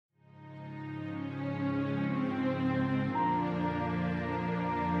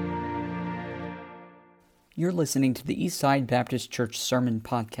You're listening to the Eastside Baptist Church Sermon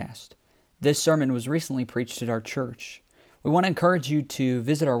Podcast. This sermon was recently preached at our church. We want to encourage you to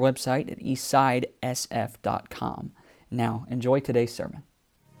visit our website at eastsidesf.com. Now, enjoy today's sermon.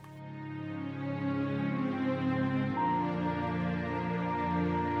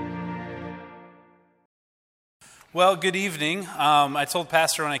 Well, good evening. I told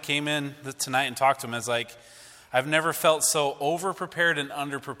Pastor when I came in tonight and talked to him, I was like, I've never felt so over-prepared and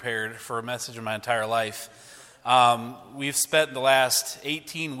under-prepared for a message in my entire life. We've spent the last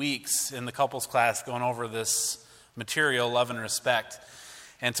 18 weeks in the couples class going over this material, love and respect.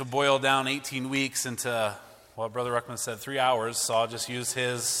 And to boil down 18 weeks into, well, Brother Ruckman said 3 hours, so I'll just use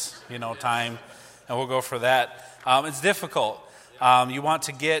his, time, and we'll go for that. It's difficult. You want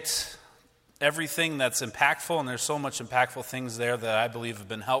to get everything that's impactful, and there's so much impactful things there that I believe have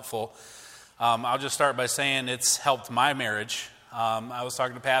been helpful. I'll just start by saying it's helped my marriage. I was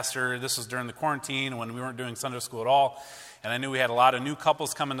talking to Pastor, this was during the quarantine when we weren't doing Sunday school at all, and I knew we had a lot of new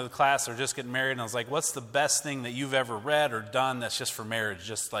couples coming to the class or just getting married, and I was like, what's the best thing that you've ever read or done that's just for marriage,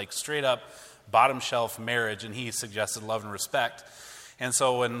 just like straight up bottom shelf marriage? And he suggested Love and Respect. And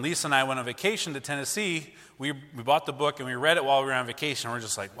so when Lisa and I went on vacation to Tennessee, we bought the book and we read it while we were on vacation. We're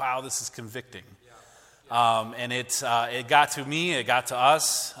just like, wow, this is convicting. And it got to me, it got to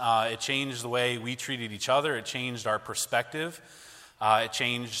us, it changed the way we treated each other, it changed our perspective, it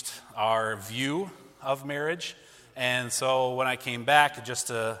changed our view of marriage. And so when I came back just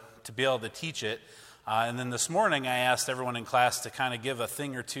to be able to teach it, and then this morning I asked everyone in class to kind of give a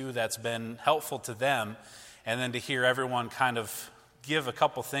thing or two that's been helpful to them, and then to hear everyone kind of give a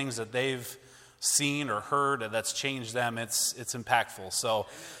couple things that they've seen or heard that's changed them. It's impactful. So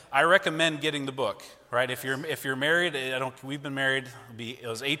I recommend getting the book. Right, if you're married, we've been married. It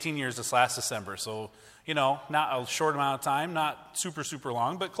was 18 years this last December, so not a short amount of time, not super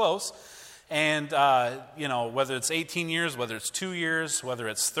long, but close. And whether it's 18 years, whether it's 2 years, whether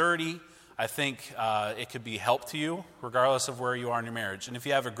it's 30, I think it could be help to you, regardless of where you are in your marriage. And if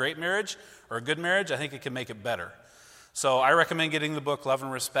you have a great marriage or a good marriage, I think it can make it better. So I recommend getting the book Love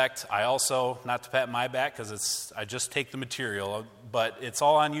and Respect. I also, not to pat my back because I just take the material, but it's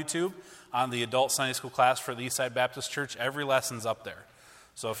all on YouTube. On the adult Sunday school class for the Eastside Baptist Church, every lesson's up there.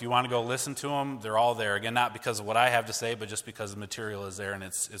 So if you want to go listen to them, they're all there. Again, not because of what I have to say, but just because the material is there and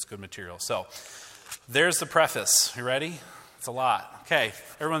it's good material. So there's the preface. You ready? It's a lot. Okay,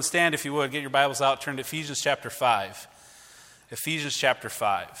 everyone stand if you would. Get your Bibles out. Turn to Ephesians chapter 5. Ephesians chapter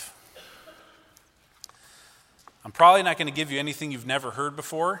 5. I'm probably not going to give you anything you've never heard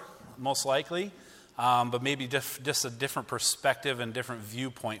before, most likely. But maybe just a different perspective and different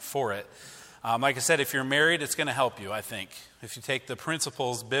viewpoint for it. Like I said, if you're married, it's going to help you, I think, if you take the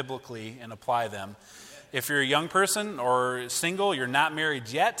principles biblically and apply them. If you're a young person or single, you're not married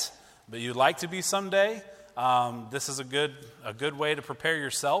yet, but you'd like to be someday, this is a good way to prepare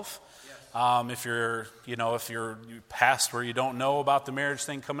yourself. If you're past where you don't know about the marriage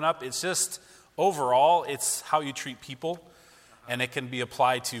thing coming up, it's just overall, it's how you treat people. And it can be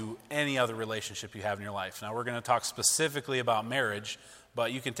applied to any other relationship you have in your life. Now, we're going to talk specifically about marriage,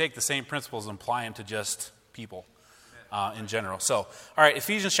 but you can take the same principles and apply them to just people in general. So, all right,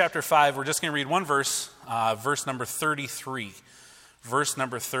 Ephesians chapter 5, we're just going to read one verse, verse number 33. Verse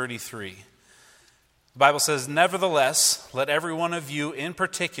number 33. The Bible says, "Nevertheless, let every one of you in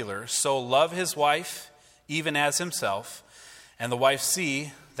particular so love his wife, even as himself, and the wife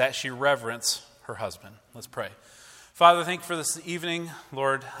see that she reverence her husband." Let's pray. Father, thank you for this evening.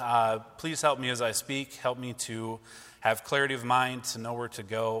 Lord, please help me as I speak. Help me to have clarity of mind, to know where to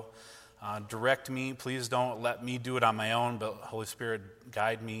go. Direct me. Please don't let me do it on my own, but Holy Spirit,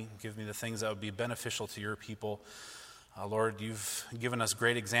 guide me. Give me the things that would be beneficial to your people. Lord, you've given us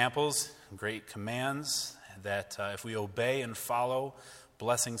great examples, great commands, that if we obey and follow,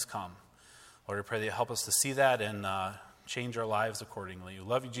 blessings come. Lord, I pray that you help us to see that and change our lives accordingly. We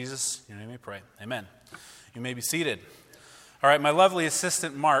love you, Jesus. In your name we pray. Amen. You may be seated. All right, my lovely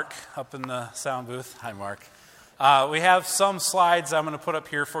assistant, Mark, up in the sound booth. Hi, Mark. We have some slides I'm going to put up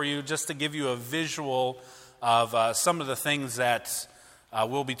here for you just to give you a visual of some of the things that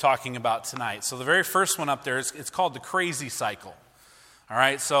we'll be talking about tonight. So the very first one up there, it's called the crazy cycle. All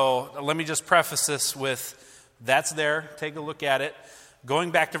right, so let me just preface this with, that's there. Take a look at it.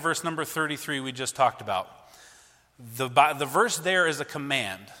 Going back to verse number 33 we just talked about. The verse there is a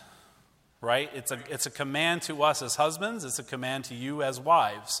command. Right? It's a command to us as husbands. It's a command to you as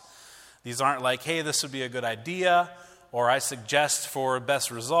wives. These aren't like, hey, this would be a good idea, or I suggest for best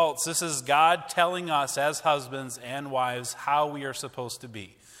results. This is God telling us as husbands and wives how we are supposed to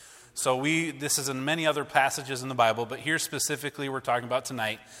be. So this is in many other passages in the Bible, but here specifically we're talking about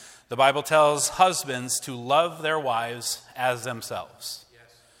tonight. The Bible tells husbands to love their wives as themselves.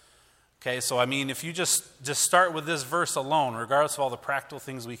 Okay, so I mean, if you just start with this verse alone, regardless of all the practical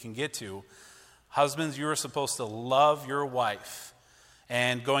things we can get to, husbands, you are supposed to love your wife.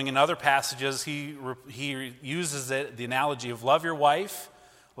 And going in other passages, he uses the analogy of love your wife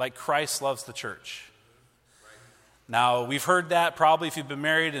like Christ loves the church. Now, we've heard that probably if you've been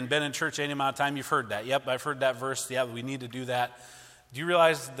married and been in church any amount of time, you've heard that. Yep, I've heard that verse. Yeah, we need to do that. Do you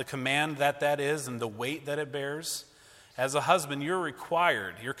realize the command that is and the weight that it bears? As a husband, you're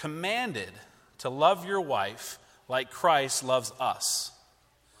commanded to love your wife like Christ loves us.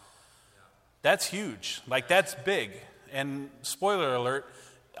 That's huge. Like, that's big. And spoiler alert,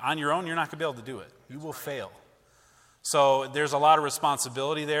 on your own, you're not going to be able to do it. You will fail. So there's a lot of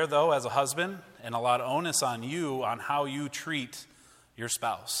responsibility there, though, as a husband, and a lot of onus on you on how you treat your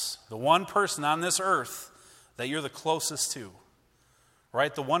spouse. The one person on this earth that you're the closest to,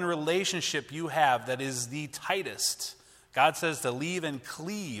 right? The one relationship you have that is the tightest. God says to leave and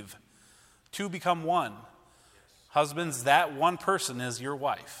cleave, to become one. Husbands, that one person is your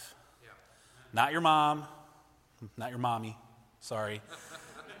wife. Not your mom, not your mommy, sorry.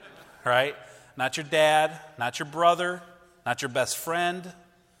 Right? Not your dad, not your brother, not your best friend.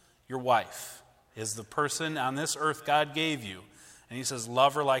 Your wife is the person on this earth God gave you. And he says,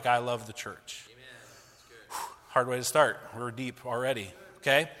 love her like I love the church. Hard way to start. We're deep already.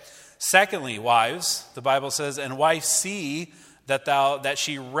 Okay? Secondly, wives, the Bible says, and wives see that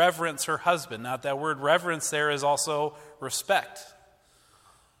she reverence her husband. Now, that word reverence there is also respect.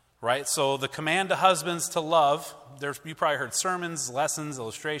 Right? So the command to husbands to love, you probably heard sermons, lessons,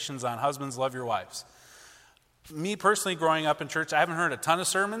 illustrations on husbands, love your wives. Me personally, growing up in church, I haven't heard a ton of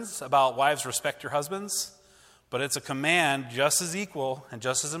sermons about wives respect your husbands, but it's a command just as equal and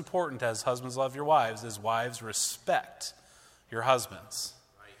just as important as husbands love your wives, is wives respect your husbands.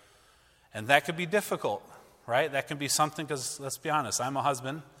 And that could be difficult, right? That can be something, because let's be honest, I'm a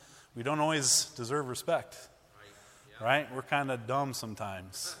husband. We don't always deserve respect, right? We're kind of dumb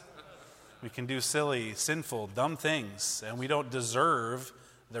sometimes. We can do silly, sinful, dumb things, and we don't deserve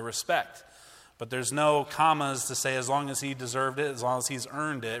the respect. But there's no commas to say as long as he deserved it, as long as he's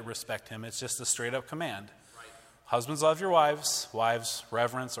earned it, respect him. It's just a straight-up command. Right. Husbands, love your wives. Wives,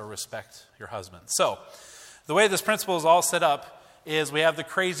 reverence or respect your husbands. So, the way this principle is all set up is we have the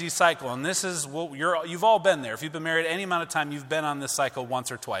crazy cycle, and this is you've all been there. If you've been married any amount of time, you've been on this cycle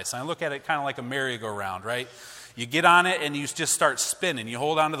once or twice. And I look at it kind of like a merry-go-round, right? You get on it and you just start spinning. You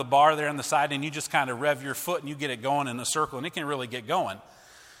hold onto the bar there on the side and you just kind of rev your foot and you get it going in a circle, and it can really get going.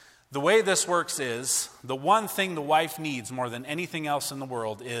 The way this works is the one thing the wife needs more than anything else in the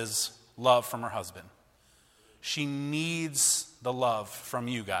world is love from her husband. She needs the love from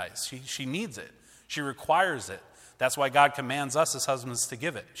you guys. She needs it. She requires it. That's why God commands us as husbands to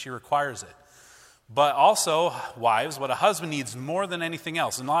give it. She requires it. But also, wives, what a husband needs more than anything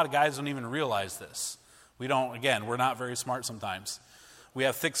else, and a lot of guys don't even realize this. We're not very smart sometimes. We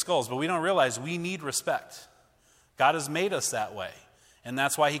have thick skulls, but we don't realize we need respect. God has made us that way. And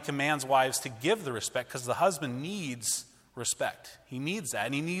that's why he commands wives to give the respect, because the husband needs respect. He needs that,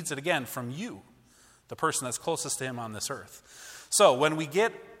 and he needs it again from you, the person that's closest to him on this earth. So when we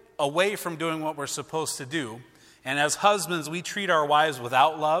get away from doing what we're supposed to do, and as husbands we treat our wives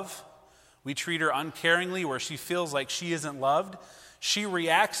without love, we treat her uncaringly where she feels like she isn't loved, she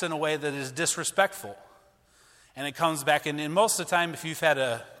reacts in a way that is disrespectful. And it comes back, and most of the time if you've had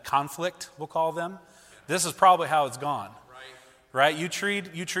a conflict, we'll call them, this is probably how it's gone. Right? You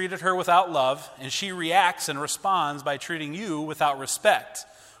treated her without love, and she reacts and responds by treating you without respect,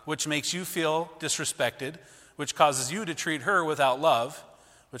 which makes you feel disrespected, which causes you to treat her without love,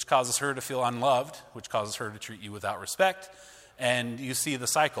 which causes her to feel unloved, which causes her to treat you without respect, and you see the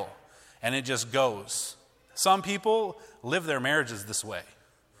cycle, and it just goes. Some people live their marriages this way,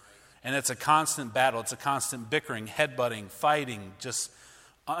 and it's a constant battle. It's a constant bickering, headbutting, fighting, just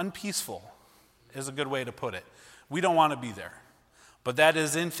unpeaceful is a good way to put it. We don't want to be there. But that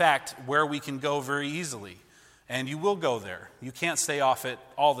is, in fact, where we can go very easily. And you will go there. You can't stay off it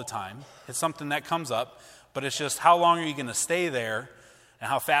all the time. It's something that comes up, but it's just how long are you going to stay there and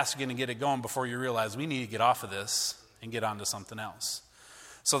how fast are you going to get it going before you realize we need to get off of this and get on to something else.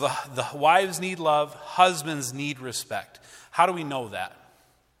 So the wives need love, husbands need respect. How do we know that?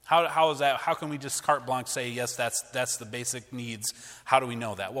 How is that? How can we just carte blanche say, yes, that's the basic needs? How do we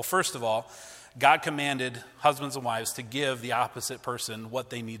know that? Well, first of all, God commanded husbands and wives to give the opposite person what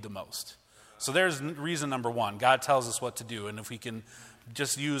they need the most. So there's reason number one. God tells us what to do, and if we can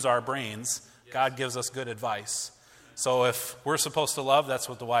just use our brains, God gives us good advice. So if we're supposed to love, that's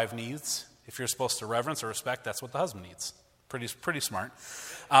what the wife needs. If you're supposed to reverence or respect, that's what the husband needs. Pretty smart.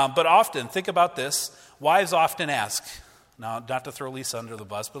 But often, think about this. Wives often ask, now not to throw Lisa under the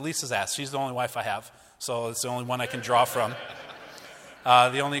bus, but Lisa's asked. She's the only wife I have, so it's the only one I can draw from.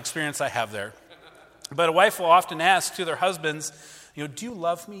 The only experience I have there. But a wife will often ask to their husbands, do you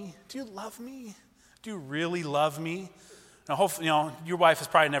love me? Do you love me? Do you really love me? Now, hopefully, your wife has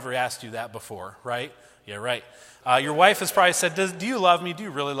probably never asked you that before, right? Yeah, right. Your wife has probably said, do you love me? Do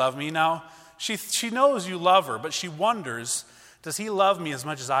you really love me? Now, she knows you love her, but she wonders, does he love me as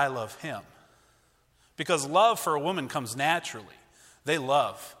much as I love him? Because love for a woman comes naturally. They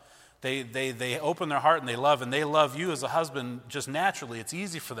love. They open their heart and they love you as a husband just naturally. It's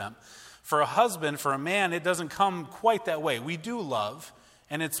easy for them. For a husband, for a man, it doesn't come quite that way. We do love,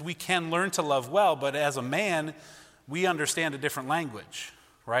 and we can learn to love well, but as a man, we understand a different language,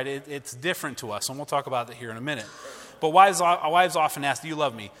 right? It's different to us, and we'll talk about that here in a minute. But wives often ask, do you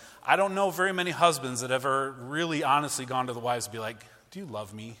love me? I don't know very many husbands that have ever really honestly gone to the wives and be like, do you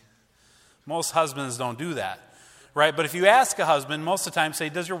love me? Most husbands don't do that, right? But if you ask a husband, most of the time say,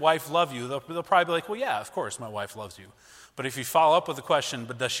 does your wife love you? They'll probably be like, well, yeah, of course my wife loves you. But if you follow up with the question,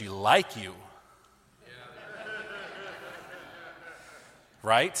 but does she like you?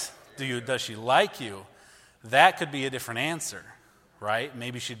 Right? Does she like you? That could be a different answer, right?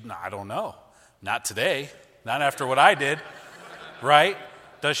 Maybe I don't know. Not today. Not after what I did, right?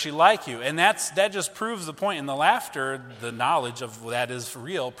 Does she like you? And that just proves the point. And the laughter, the knowledge of that is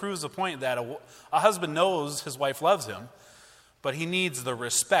real, proves the point that a husband knows his wife loves him, but he needs the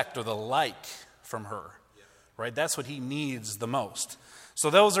respect or the like from her, right? That's what he needs the most.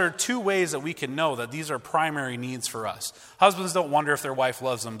 So those are two ways that we can know that these are primary needs for us. Husbands don't wonder if their wife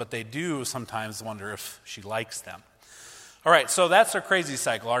loves them, but they do sometimes wonder if she likes them. All right, so that's our crazy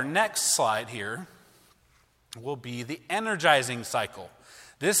cycle. Our next slide here will be the energizing cycle.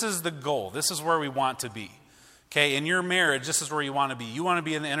 This is the goal. This is where we want to be. Okay, in your marriage, this is where you want to be. You want to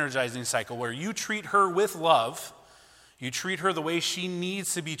be in the energizing cycle where you treat her with love. You treat her the way she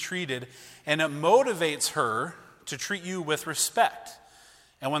needs to be treated, and it motivates her to treat you with respect.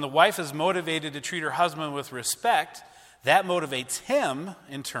 And when the wife is motivated to treat her husband with respect, that motivates him,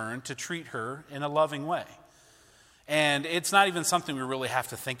 in turn, to treat her in a loving way. And it's not even something we really have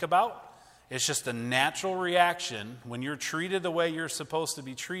to think about. It's just a natural reaction when you're treated the way you're supposed to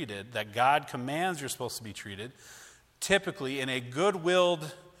be treated, that God commands you're supposed to be treated, typically in a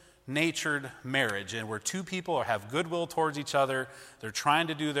good-willed, natured marriage, and where two people have goodwill towards each other, they're trying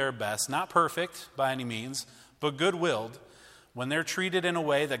to do their best, not perfect by any means, but good-willed. When they're treated in a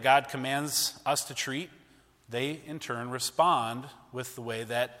way that God commands us to treat, they in turn respond with the way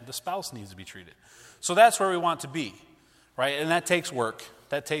that the spouse needs to be treated. So that's where we want to be, right? And that takes work.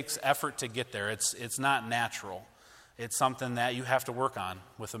 That takes effort to get there. It's not natural. It's something that you have to work on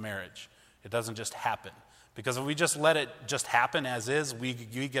with a marriage. It doesn't just happen. Because if we just let it just happen as is, we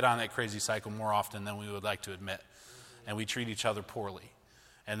get on that crazy cycle more often than we would like to admit. And we treat each other poorly.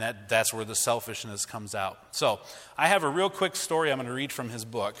 And that's where the selfishness comes out. So I have a real quick story I'm going to read from his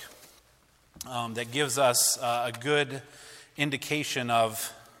book that gives us a good indication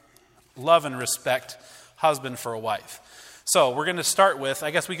of love and respect, husband for a wife. So we're going to start with,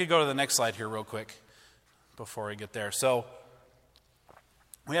 I guess we could go to the next slide here real quick before I get there. So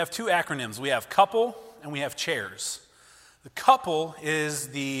we have two acronyms. We have couple and we have chairs. The couple is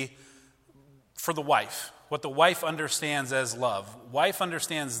for the wife, what the wife understands as love. Wife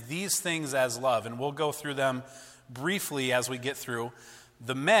understands these things as love, and we'll go through them briefly as we get through.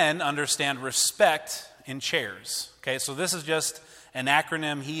 The men understand respect in chairs. Okay, so this is just an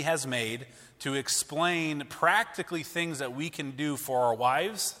acronym he has made to explain practically things that we can do for our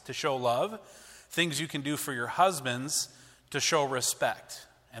wives to show love, things you can do for your husbands to show respect,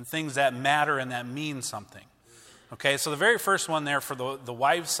 and things that matter and that mean something. Okay, so the very first one there for the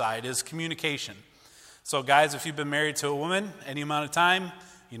wives' side is communication. So guys, if you've been married to a woman any amount of time,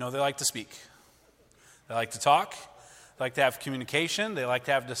 you know they like to speak. They like to talk. They like to have communication. They like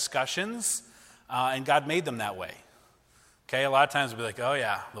to have discussions. And God made them that way. Okay, a lot of times we'll be like, oh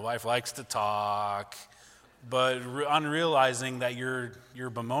yeah, the wife likes to talk. But unrealizing that you're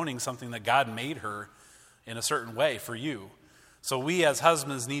bemoaning something that God made her in a certain way for you. So we as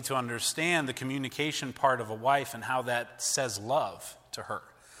husbands need to understand the communication part of a wife and how that says love to her.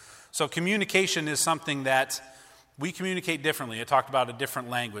 So communication is something that we communicate differently. I talked about a different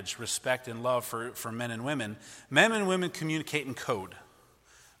language, respect and love for men and women. Men and women communicate in code,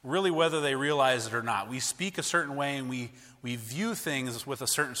 really whether they realize it or not. We speak a certain way and we view things with a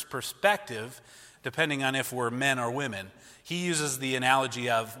certain perspective depending on if we're men or women. He uses the analogy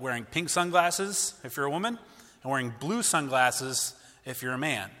of wearing pink sunglasses if you're a woman and wearing blue sunglasses if you're a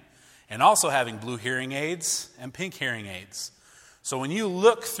man. and also having blue hearing aids and pink hearing aids. So when you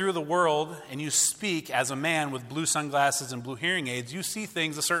look through the world and you speak as a man with blue sunglasses and blue hearing aids, you see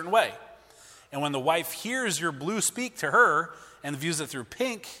things a certain way. And when the wife hears your blue speak to her and views it through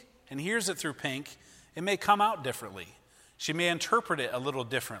pink and hears it through pink, it may come out differently. She may interpret it a little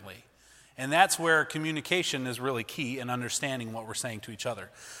differently. And that's where communication is really key in understanding what we're saying to each other.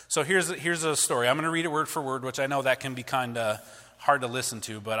 So here's a story. I'm going to read it word for word, which I know that can be kind of hard to listen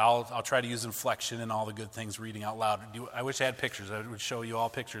to, but I'll try to use inflection and all the good things reading out loud. I wish I had pictures. I would show you all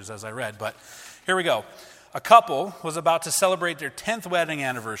pictures as I read, but here we go. A couple was about to celebrate their 10th wedding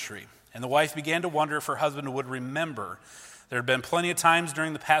anniversary, and the wife began to wonder if her husband would remember. There had been plenty of times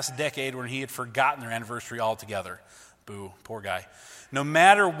during the past decade when he had forgotten their anniversary altogether. Boo, poor guy. No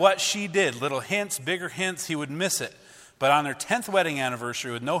matter what she did, little hints, bigger hints, he would miss it. But on their 10th wedding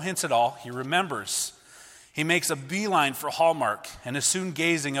anniversary, with no hints at all, he remembers. He makes a beeline for Hallmark and is soon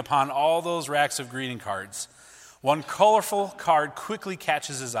gazing upon all those racks of greeting cards. One colorful card quickly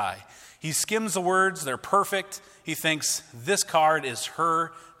catches his eye. He skims the words, they're perfect. He thinks, this card is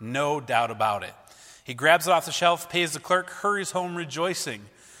her, no doubt about it. He grabs it off the shelf, pays the clerk, hurries home rejoicing.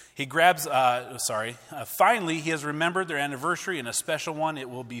 Finally, he has remembered their anniversary, and a special one it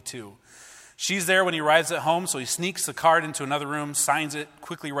will be too. She's there when he arrives at home, so he sneaks the card into another room, signs it,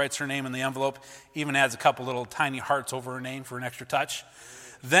 quickly writes her name in the envelope, even adds a couple little tiny hearts over her name for an extra touch.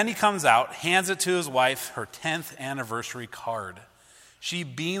 Then he comes out, hands it to his wife, her 10th anniversary card. She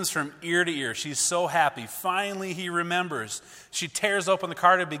beams from ear to ear. She's so happy. Finally, he remembers. She tears open the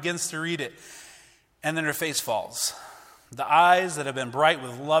card and begins to read it. And then her face falls. The eyes that have been bright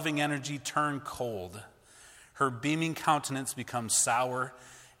with loving energy turn cold. Her beaming countenance becomes sour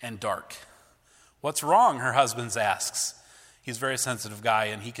and dark. What's wrong? Her husband asks. He's a very sensitive guy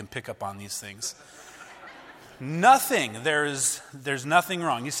and he can pick up on these things. Nothing. There's nothing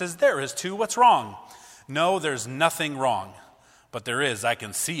wrong. He says, there is too. What's wrong? No, there's nothing wrong. But there is. I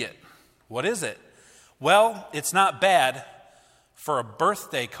can see it. What is it? Well, it's not bad for a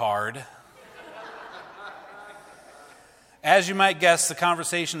birthday card. As you might guess, the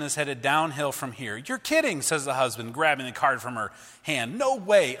conversation is headed downhill from here. You're kidding, says the husband, grabbing the card from her hand. No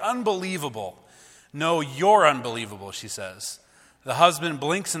way, unbelievable. No, you're unbelievable, she says. The husband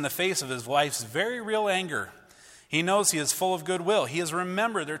blinks in the face of his wife's very real anger. He knows he is full of goodwill. He has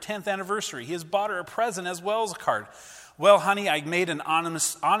remembered their 10th anniversary. He has bought her a present as well as a card. Well, honey, I made an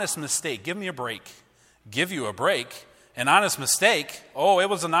honest mistake. Give me a break. Give you a break? An honest mistake? Oh, it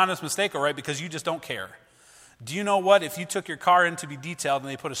was an honest mistake, all right, because you just don't care. Do you know what? If you took your car in to be detailed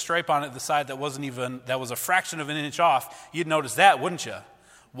and they put a stripe on it at the side that was a fraction of an inch off, you'd notice that, wouldn't you?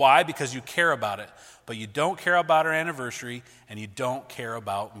 Why? Because you care about it. But you don't care about our anniversary and you don't care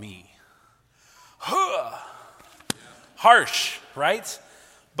about me. Harsh, right?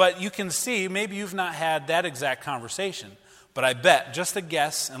 But you can see, maybe you've not had that exact conversation. But I bet, just a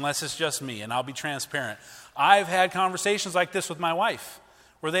guess, unless it's just me, and I'll be transparent, I've had conversations like this with my wife,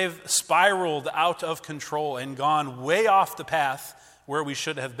 where they've spiraled out of control and gone way off the path where we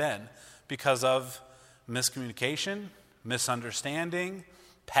should have been because of miscommunication, misunderstanding,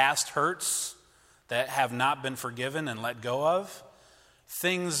 past hurts that have not been forgiven and let go of,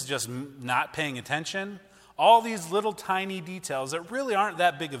 things just not paying attention. All these little tiny details that really aren't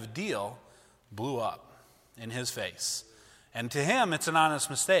that big of a deal blew up in his face. And to him, it's an honest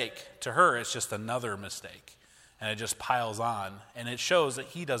mistake. To her, it's just another mistake. And it just piles on, and it shows that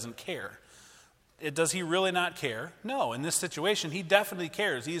he doesn't care. Does he really not care? No, in this situation, he definitely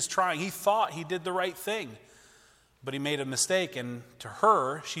cares. He is trying. He thought he did the right thing, but he made a mistake, and to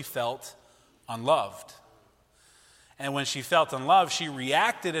her, she felt unloved. And when she felt unloved, she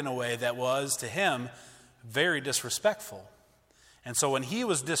reacted in a way that was, to him, very disrespectful. And so when he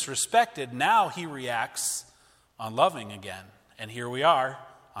was disrespected, now he reacts unloving again. And here we are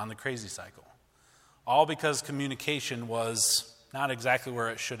on the crazy cycle. All because communication was not exactly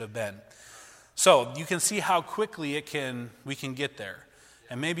where it should have been. So you can see how quickly we can get there.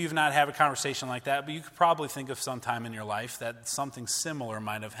 And maybe you've not had a conversation like that, but you could probably think of some time in your life that something similar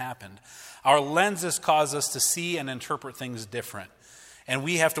might have happened. Our lenses cause us to see and interpret things different. And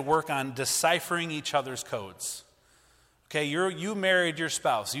we have to work on deciphering each other's codes. Okay, you married your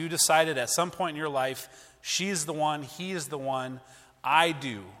spouse. You decided at some point in your life, she's the one, he is the one, I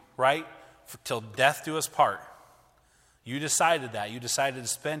do, right? Till death do us part. You decided that. You decided to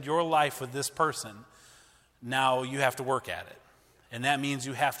spend your life with this person. Now you have to work at it. And that means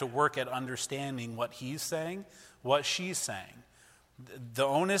you have to work at understanding what he's saying, what she's saying. The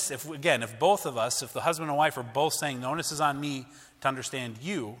onus, if both of us, if the husband and wife are both saying the onus is on me to understand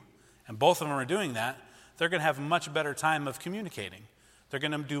you, and both of them are doing that, they're going to have a much better time of communicating. They're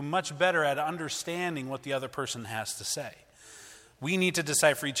going to do much better at understanding what the other person has to say. We need to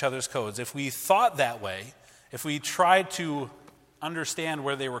decipher each other's codes. If we thought that way, if we tried to understand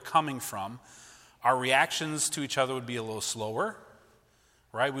where they were coming from, our reactions to each other would be a little slower,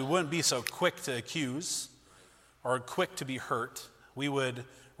 right? We wouldn't be so quick to accuse or quick to be hurt. We would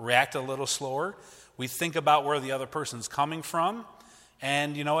react a little slower. We think about where the other person's coming from,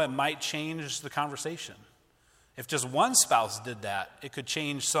 and, it might change the conversation. If just one spouse did that, it could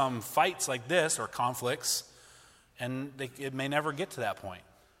change some fights like this or conflicts, and it may never get to that point.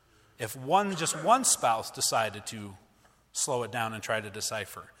 If just one spouse decided to slow it down and try to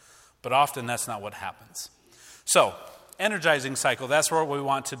decipher. But often that's not what happens. So, energizing cycle, that's where we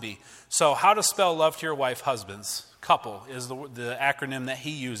want to be. So, how to spell love to your wife, husbands? Couple is the acronym that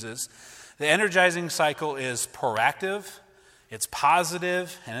he uses. The energizing cycle is proactive, it's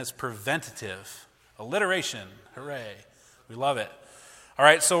positive, and it's preventative. Alliteration, hooray. We love it. All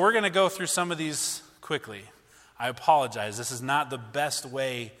right, so we're going to go through some of these quickly. I apologize. This is not the best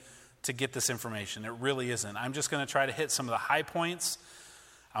way to get this information. It really isn't. I'm just going to try to hit some of the high points.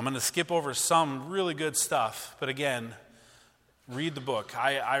 I'm going to skip over some really good stuff. But again, read the book.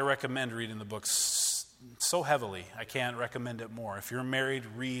 I recommend reading the book so heavily. I can't recommend it more. If you're married,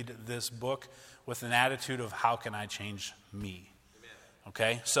 read this book with an attitude of how can I change me?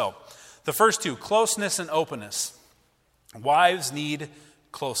 Okay, so the first two, closeness and openness. Wives need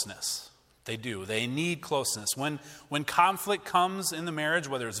closeness. They do. They need closeness. When conflict comes in the marriage,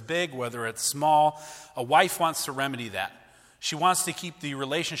 whether it's big, whether it's small, a wife wants to remedy that. She wants to keep the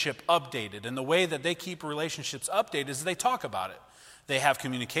relationship updated. And the way that they keep relationships updated is they talk about it. They have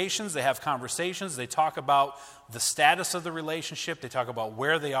communications, they have conversations, they talk about the status of the relationship, they talk about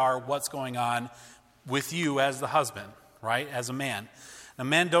where they are, what's going on with you as the husband, right, as a man. Now,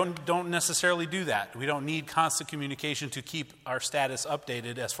 men don't necessarily do that. We don't need constant communication to keep our status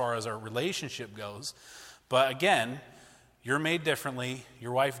updated as far as our relationship goes. But again, you're made differently.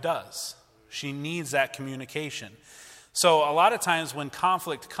 Your wife does. She needs that communication. So a lot of times when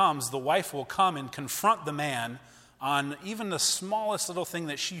conflict comes, the wife will come and confront the man on even the smallest little thing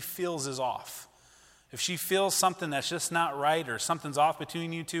that she feels is off. If she feels something that's just not right or something's off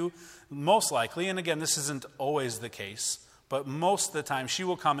between you two, most likely, and again, this isn't always the case, but most of the time she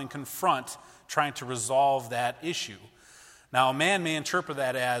will come and confront trying to resolve that issue. Now, a man may interpret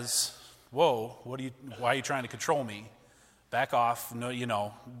that as, whoa, why are you trying to control me? Back off.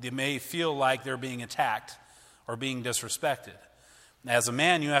 No, they may feel like they're being attacked or being disrespected. As a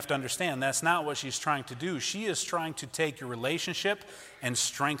man, you have to understand that's not what she's trying to do. She is trying to take your relationship and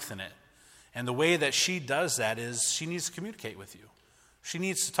strengthen it. And the way that she does that is she needs to communicate with you. She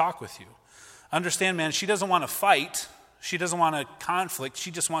needs to talk with you. Understand, man, she doesn't want to fight. She doesn't want to conflict.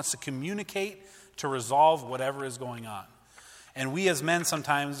 She just wants to communicate to resolve whatever is going on. And we as men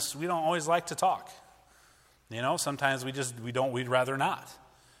sometimes, we don't always like to talk. Sometimes we'd rather not.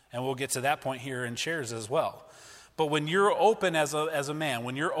 And we'll get to that point here in shares as well. But when you're open as a man,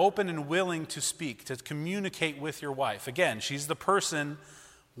 when you're open and willing to speak, to communicate with your wife, again, she's the person,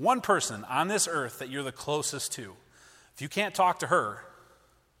 one person on this earth that you're the closest to. If you can't talk to her,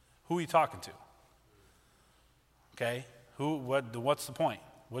 who are you talking to? Okay? What's the point?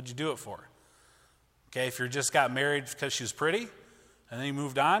 What'd you do it for? Okay, if you just got married because she was pretty and then you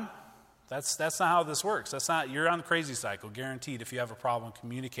moved on, that's not how this works. You're on the crazy cycle, guaranteed, if you have a problem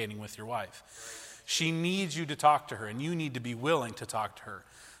communicating with your wife. She needs you to talk to her, and you need to be willing to talk to her.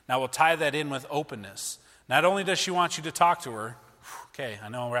 Now, we'll tie that in with openness. Not only does she want you to talk to her, okay, I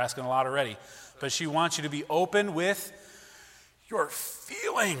know we're asking a lot already, but she wants you to be open with your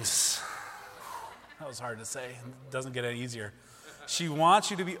feelings. That was hard to say. It doesn't get any easier. She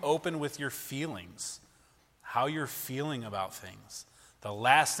wants you to be open with your feelings, how you're feeling about things. The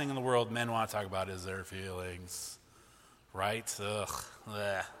last thing in the world men want to talk about is their feelings, right?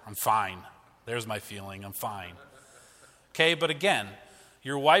 I'm fine. There's my feeling. I'm fine. Okay, but again,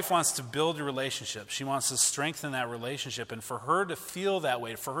 your wife wants to build your relationship. She wants to strengthen that relationship. And for her to feel that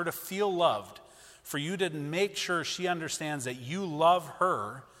way, for her to feel loved, for you to make sure she understands that you love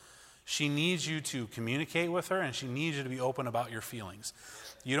her, she needs you to communicate with her, and she needs you to be open about your feelings.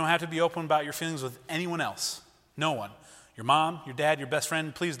 You don't have to be open about your feelings with anyone else. No one. Your mom, your dad, your best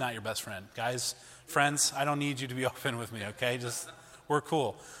friend, please not your best friend. Guys, friends, I don't need you to be open with me, okay? We're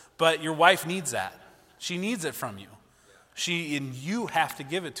cool. But your wife needs that. She needs it from you. And you have to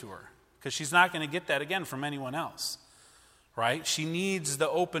give it to her because she's not going to get that again from anyone else, right? She needs the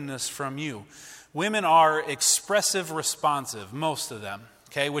openness from you. Women are expressive responsive, most of them,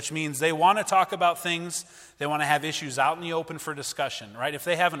 okay, which means they want to talk about things. They want to have issues out in the open for discussion, right? If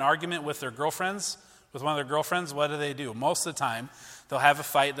they have an argument with their girlfriends, with one of their girlfriends, what do? Most of the time, they'll have a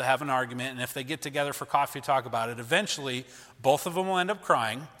fight, they'll have an argument, and if they get together for coffee to talk about it, eventually, both of them will end up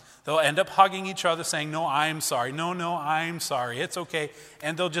crying. They'll end up hugging each other saying, no, I'm sorry. No, I'm sorry. It's okay.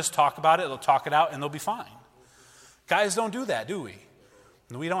 And they'll just talk about it, they'll talk it out, and they'll be fine. Guys don't do that, do we?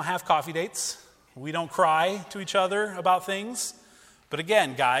 We don't have coffee dates. We don't cry to each other about things. But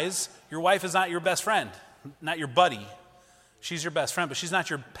again, guys, your wife is not your best friend, not your buddy. She's your best friend, but she's not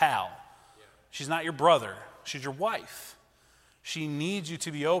your pal. She's not your brother. She's your wife. She needs you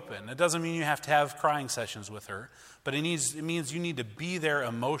to be open. It doesn't mean you have to have crying sessions with her, but it means you need to be there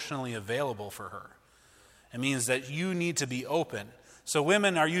emotionally available for her. It means that you need to be open. So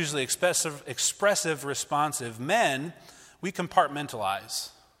women are usually expressive, responsive. Men, we compartmentalize.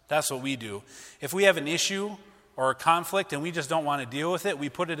 That's what we do. If we have an issue or a conflict and we just don't want to deal with it, we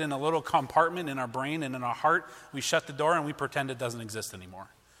put it in a little compartment in our brain and in our heart. We shut the door and we pretend it doesn't exist anymore.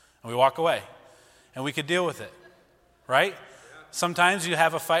 And we walk away. And we could deal with it, right? Sometimes you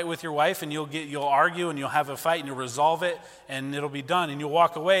have a fight with your wife and you'll argue and you'll have a fight and you'll resolve it and it'll be done. And you'll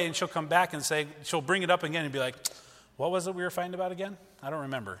walk away and she'll come back and she'll bring it up again and be like, what was it we were fighting about again? I don't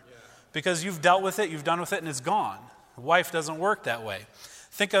remember. Because you've dealt with it, you've done with it, and it's gone. A wife doesn't work that way.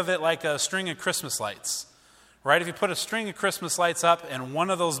 Think of it like a string of Christmas lights, right? If you put a string of Christmas lights up and one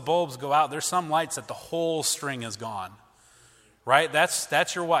of those bulbs go out, there's some lights that the whole string is gone, right?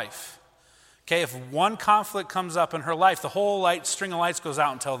 That's your wife. Okay, if one conflict comes up in her life, the whole string of lights goes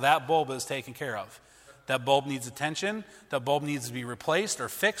out until that bulb is taken care of. That bulb needs attention. That bulb needs to be replaced or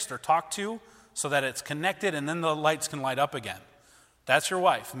fixed or talked to so that it's connected, and then the lights can light up again. That's your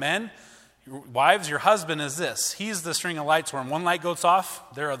wife. Men, wives, your husband is this. He's the string of lights where when one light goes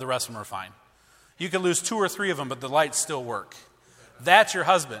off, the rest of them are fine. You could lose 2 or 3 of them, but the lights still work. That's your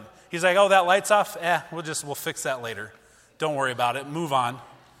husband. He's like, oh, that light's off? We'll fix that later. Don't worry about it. Move on.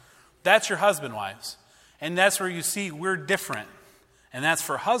 That's your husband, wives. And that's where you see we're different. And that's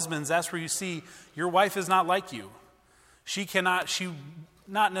for husbands, that's where you see your wife is not like you. She cannot,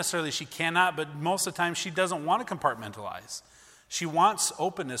 but most of the time she doesn't want to compartmentalize. She wants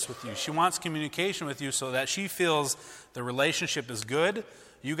openness with you. She wants communication with you so that she feels the relationship is good.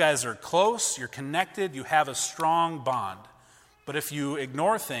 You guys are close, you're connected, you have a strong bond. But if you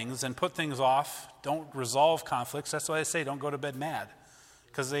ignore things and put things off, don't resolve conflicts, that's why I say don't go to bed mad.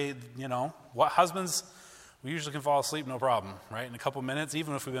 Because husbands, we usually can fall asleep no problem, right? In a couple minutes,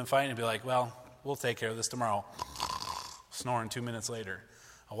 even if we've been fighting, be like, well, we'll take care of this tomorrow. Snoring 2 minutes later.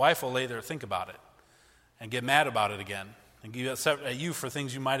 A wife will lay there, think about it, and get mad about it again, and get upset at you for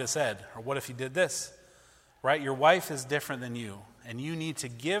things you might have said, or what if you did this, right? Your wife is different than you, and you need to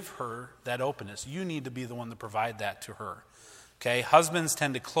give her that openness. You need to be the one to provide that to her, okay? Husbands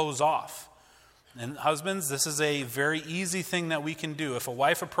tend to close off. And husbands, this is a very easy thing that we can do. If a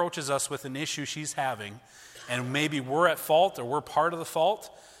wife approaches us with an issue she's having, and maybe we're at fault or we're part of the fault,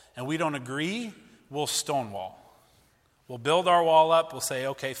 and we don't agree, we'll stonewall. We'll build our wall up. We'll say,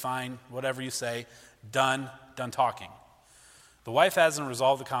 okay, fine, whatever you say, done talking. The wife hasn't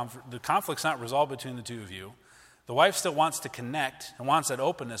resolved the conflict. The conflict's not resolved between the two of you. The wife still wants to connect and wants that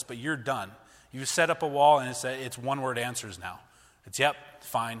openness, but you're done. You set up a wall, and it's one-word answers now. It's yep,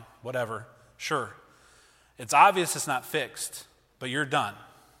 fine, whatever. Sure. It's obvious it's not fixed, but you're done.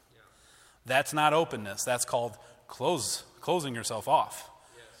 That's not openness. That's called closing yourself off.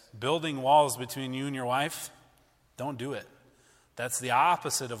 Building walls between you and your wife, don't do it. That's the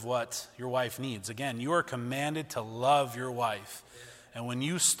opposite of what your wife needs. Again, you are commanded to love your wife. And when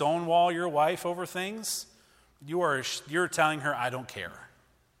you stonewall your wife over things, you're telling her, I don't care.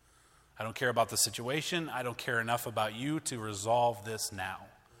 I don't care about the situation. I don't care enough about you to resolve this now.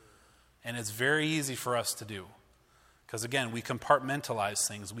 And it's very easy for us to do. Because again, we compartmentalize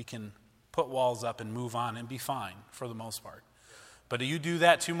things. We can put walls up and move on and be fine for the most part. But if you do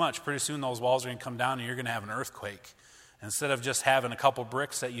that too much, pretty soon those walls are going to come down and you're going to have an earthquake. Instead of just having a couple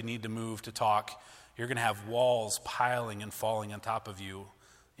bricks that you need to move to talk, you're going to have walls piling and falling on top of you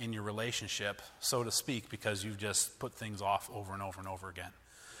in your relationship, so to speak, because you've just put things off over and over and over again.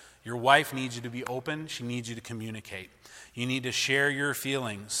 Your wife needs you to be open. She needs you to communicate. You need to share your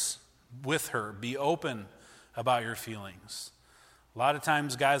feelings with her. Be open about your feelings. A lot of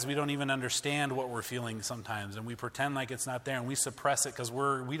times, guys, we don't even understand what we're feeling sometimes, and we pretend like it's not there, and we suppress it because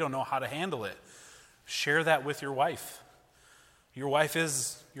we don't know how to handle it. Share that with your wife. Your wife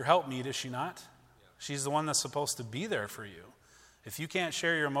is your helpmeet, is she not? She's the one that's supposed to be there for you. If you can't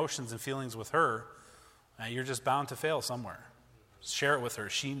share your emotions and feelings with her, you're just bound to fail somewhere. Share it with her.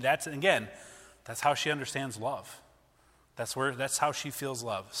 That's how she understands love. That's how she feels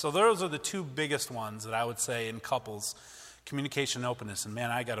love. So those are the two biggest ones that I would say in couples. Communication and openness, and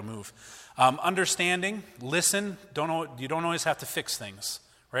man, I got to move. Understanding, listen. You don't always have to fix things,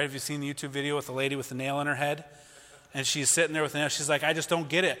 right? Have you seen the YouTube video with the lady with the nail in her head? And she's sitting there with the nail. She's like, I just don't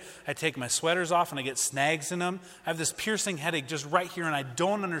get it. I take my sweaters off and I get snags in them. I have this piercing headache just right here and I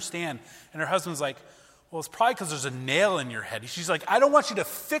don't understand. And her husband's like, well, it's probably because there's a nail in your head. She's like, I don't want you to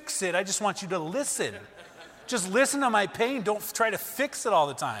fix it. I just want you to listen. Just listen to my pain. Don't try to fix it all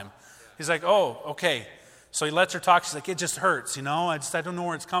the time. He's like, oh, okay. So he lets her talk. She's like, it just hurts, you know? I don't know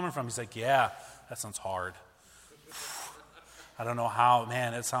where it's coming from. He's like, yeah, that sounds hard. I don't know how.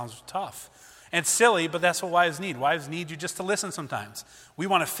 Man, it sounds tough. And it's silly, but that's what wives need. Wives need you just to listen sometimes. We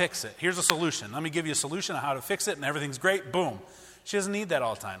want to fix it. Here's a solution. Let me give you a solution on how to fix it, and everything's great. Boom. She doesn't need that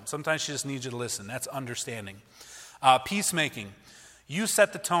all the time. Sometimes she just needs you to listen. That's understanding. Peacemaking. You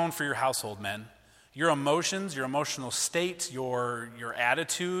set the tone for your household, men. Your emotions, your emotional state, your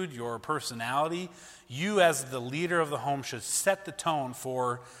attitude, your personality. You as the leader of the home should set the tone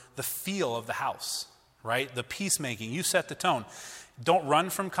for the feel of the house, right? The peacemaking. You set the tone. Don't run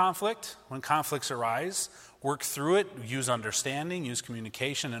from conflict when conflicts arise. Work through it. Use understanding, use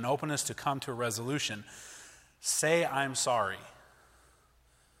communication and openness to come to a resolution. Say, I'm sorry.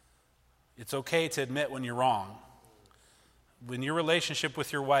 It's okay to admit when you're wrong. When your relationship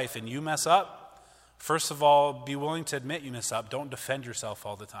with your wife and you mess up, first of all, be willing to admit you mess up. Don't defend yourself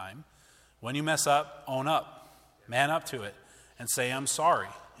all the time. When you mess up, own up. Man up to it and say, I'm sorry,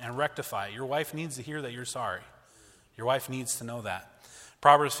 and rectify it. Your wife needs to hear that you're sorry. Your wife needs to know that.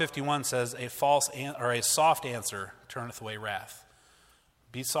 Proverbs 51 says, a soft answer turneth away wrath.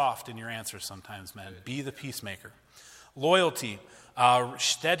 Be soft in your answers sometimes, men. Be the peacemaker. Loyalty.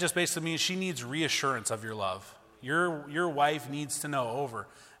 That just basically means she needs reassurance of your love. Your wife needs to know over.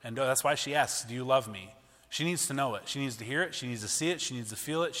 And that's why she asks, do you love me? She needs to know it. She needs to hear it. She needs to see it. She needs to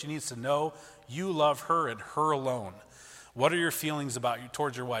feel it. She needs to know you love her and her alone. What are your feelings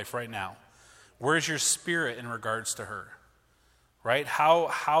towards your wife right now? Where's your spirit in regards to her? Right?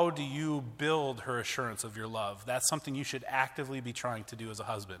 How do you build her assurance of your love? That's something you should actively be trying to do as a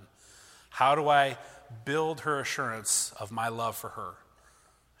husband. How do I build her assurance of my love for her?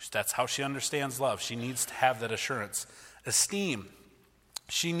 That's how she understands love. She needs to have that assurance. Esteem.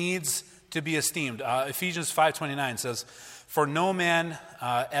 She needs to be esteemed. Ephesians 5:29 says, for no man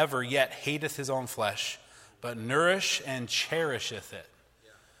ever yet hateth his own flesh, but nourish and cherisheth it.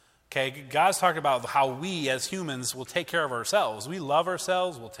 Okay, God's talking about how we as humans will take care of ourselves. We love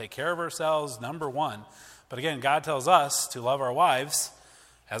ourselves, we'll take care of ourselves, number one. But again, God tells us to love our wives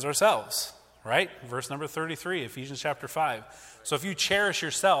as ourselves, right? Verse number 33, Ephesians chapter 5. So if you cherish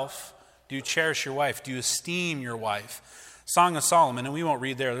yourself, do you cherish your wife? Do you esteem your wife? Song of Solomon, and we won't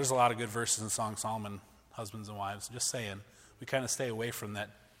read there. There's a lot of good verses in Song of Solomon, husbands and wives. Just saying. We kind of stay away from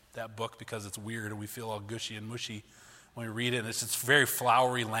that book because it's weird and we feel all gushy and mushy when we read it. And it's very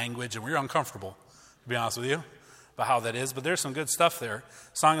flowery language and we're uncomfortable, to be honest with you, about how that is. But there's some good stuff there.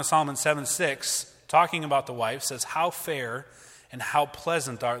 Song of Solomon 7:6, talking about the wife, says, how fair and how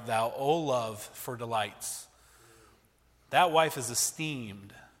pleasant art thou, O love, for delights. That wife is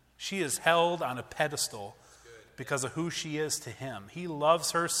esteemed. She is held on a pedestal because of who she is to him. He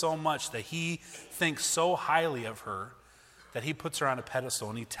loves her so much that he thinks so highly of her that he puts her on a pedestal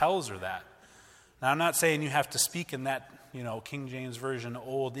and he tells her that. Now, I'm not saying you have to speak in that, King James Version,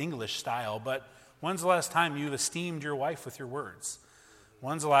 Old English style, but when's the last time you've esteemed your wife with your words?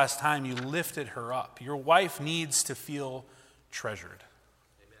 When's the last time you lifted her up? Your wife needs to feel treasured.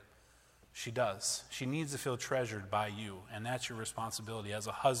 Amen. She does. She needs to feel treasured by you, and that's your responsibility as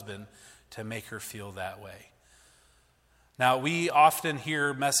a husband to make her feel that way. Now, we often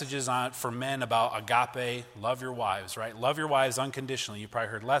hear messages for men about agape, love your wives, right? Love your wives unconditionally. You've probably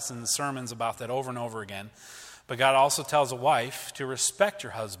heard lessons, sermons about that over and over again. But God also tells a wife to respect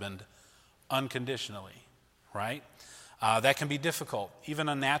your husband unconditionally, right? That can be difficult, even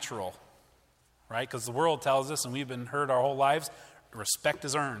unnatural, right? Because the world tells us, and we've been heard our whole lives, respect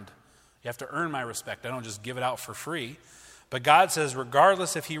is earned. You have to earn my respect. I don't just give it out for free. But God says,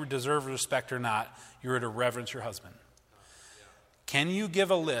 regardless if he deserves respect or not, you are to reverence your husband. Can you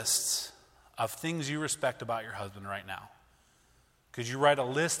give a list of things you respect about your husband right now? Could you write a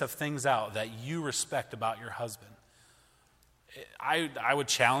list of things out that you respect about your husband? I would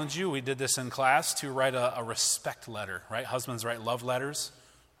challenge you, we did this in class, to write a respect letter, right? Husbands write love letters,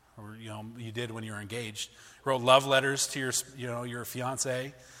 or you did when you were engaged. You wrote love letters to your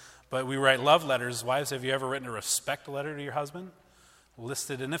fiance, but we write love letters. Wives, have you ever written a respect letter to your husband?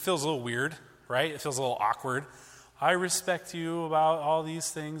 Listed, and it feels a little weird, right? It feels a little awkward. I respect you about all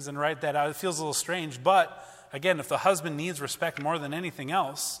these things, and write that out. It feels a little strange, but again, if the husband needs respect more than anything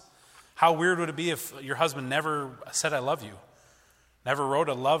else, How weird would it be if your husband never said, I love you, never wrote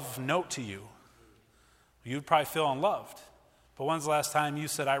a love note to you? You'd probably feel unloved. But when's the last time you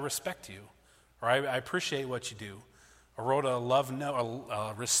said, I respect you, or I appreciate what you do, or wrote a love note,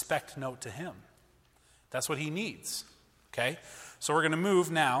 a respect note to him? That's what he needs, okay? So we're going to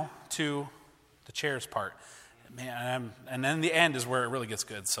move now to the chairs part. Man, and then the end is where it really gets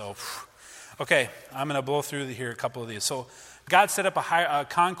good. So, okay, I'm going to blow through here a couple of these. So God set up a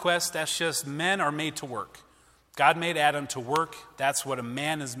conquest. That's just men are made to work. God made Adam to work. That's what a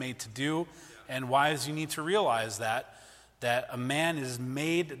man is made to do. And wives, you need to realize that a man is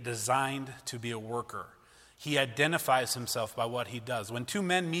made, designed to be a worker. He identifies himself by what he does. When two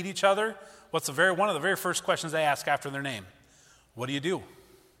men meet each other, one of the very first questions they ask after their name? What do you do?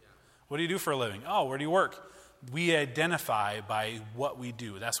 What do you do for a living? Oh, where do you work? We identify by what we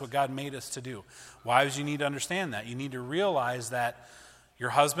do. That's what God made us to do. Wives, you need to understand that. You need to realize that your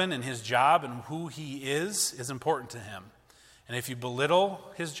husband and his job and who he is important to him. And if you belittle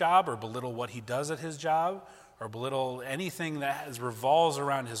his job or belittle what he does at his job or belittle anything that revolves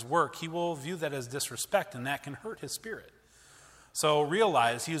around his work, he will view that as disrespect, and that can hurt his spirit. So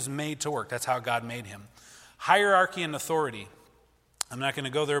realize he was made to work. That's how God made him. Hierarchy and authority. I'm not going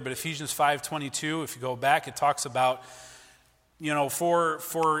to go there, but Ephesians 5:22, if you go back, it talks about, for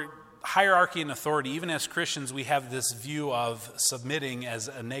hierarchy and authority, even as Christians, we have this view of submitting as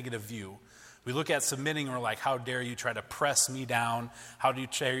a negative view. We look at submitting and we're like, how dare you try to press me down? How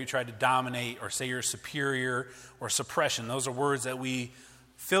dare you try to dominate or say you're superior or suppression? Those are words that we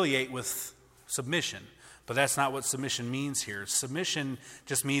affiliate with submission. But that's not what submission means here. Submission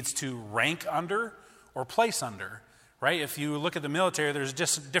just means to rank under or place under, right? If you look at the military, there's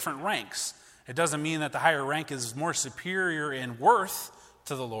just different ranks. It doesn't mean that the higher rank is more superior in worth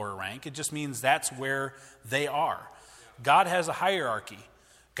to the lower rank. It just means that's where they are. God has a hierarchy.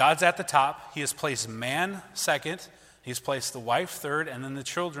 God's at the top. He has placed man second. He's placed the wife third, and then the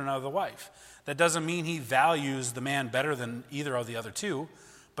children of the wife. That doesn't mean he values the man better than either of the other two,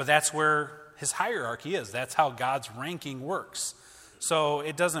 but that's where his hierarchy is. That's how God's ranking works. So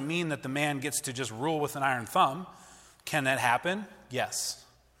it doesn't mean that the man gets to just rule with an iron thumb. Can that happen? Yes.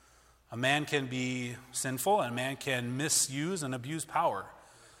 A man can be sinful, and a man can misuse and abuse power.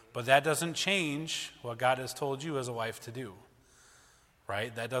 But that doesn't change what God has told you as a wife to do.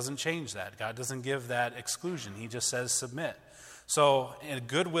 Right? That doesn't change that. God doesn't give that exclusion. He just says submit. So a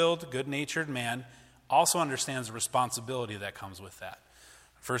good-willed, good-natured man also understands the responsibility that comes with that.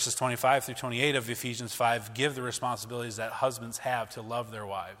 Verses 25 through 28 of Ephesians 5 give the responsibilities that husbands have to love their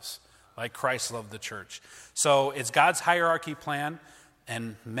wives, like Christ loved the church. So it's God's hierarchy plan,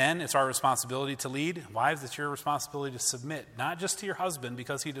 and men, it's our responsibility to lead. Wives, it's your responsibility to submit, not just to your husband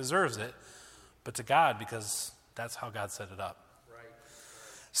because he deserves it, but to God because that's how God set it up.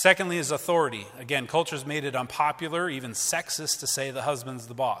 Secondly is authority. Again, culture's made it unpopular, even sexist, to say the husband's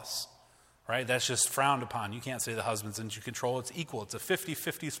the boss. Right? That's just frowned upon. You can't say the husband's in control. It's equal. It's a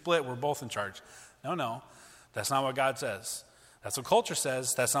 50-50 split. We're both in charge. No. That's not what God says. That's what culture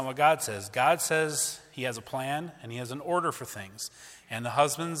says. That's not what God says. God says he has a plan and he has an order for things. And the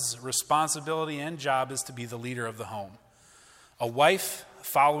husband's responsibility and job is to be the leader of the home. A wife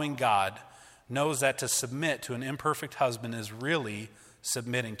following God knows that to submit to an imperfect husband is really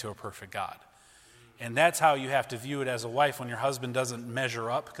submitting to a perfect God. And that's how you have to view it as a wife when your husband doesn't measure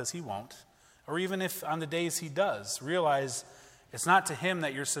up, because he won't. Or even if on the days he does, realize it's not to him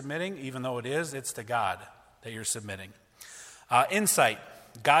that you're submitting, even though it is, it's to God that you're submitting. Insight.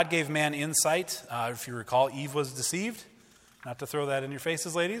 God gave man insight. If you recall, Eve was deceived. Not to throw that in your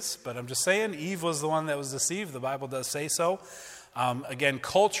faces, ladies, but I'm just saying Eve was the one that was deceived. The Bible does say so. Again,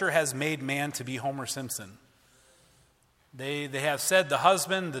 culture has made man to be Homer Simpson. They have said the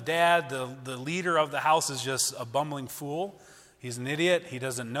husband, the dad, the leader of the house is just a bumbling fool. He's an idiot. He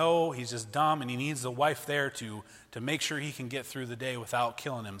doesn't know. He's just dumb, and he needs the wife there to make sure he can get through the day without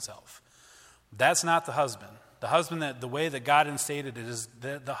killing himself. That's not the husband. The husband, the way that God instated it is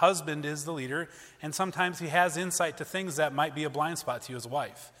that the husband is the leader, and sometimes he has insight to things that might be a blind spot to you as a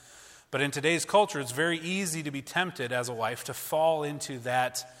wife. But in today's culture, it's very easy to be tempted as a wife to fall into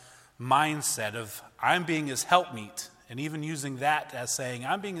that mindset of I'm being his helpmeet. And even using that as saying,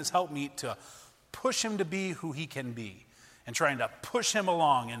 I'm being his helpmeet to push him to be who he can be. And trying to push him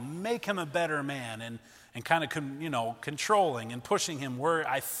along and make him a better man. And kind of, controlling and pushing him where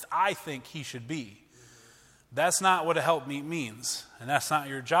I think he should be. That's not what a helpmeet means. And that's not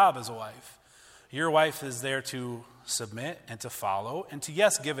your job as a wife. Your wife is there to submit and to follow. And to,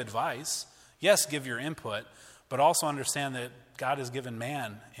 yes, give advice. Yes, give your input. But also understand that God has given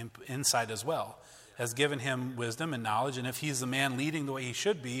man insight as well. Has given him wisdom and knowledge, and if he's the man leading the way he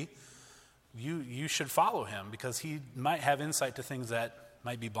should be, you should follow him because he might have insight to things that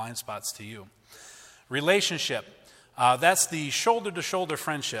might be blind spots to you. Relationship. That's the shoulder-to-shoulder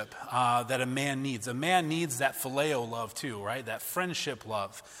friendship that a man needs. A man needs that phileo love too, right? That friendship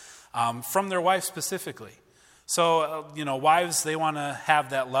love from their wife specifically. So, wives, they want to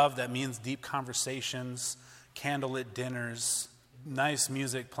have that love that means deep conversations, candlelit dinners, nice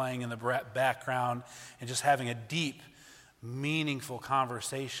music playing in the background, and just having a deep, meaningful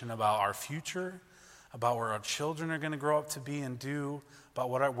conversation about our future, about where our children are going to grow up to be and do,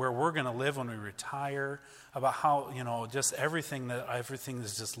 about where we're going to live when we retire, about how, just everything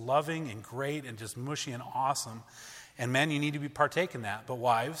is just loving and great and just mushy and awesome. And men, you need to be partake in that. But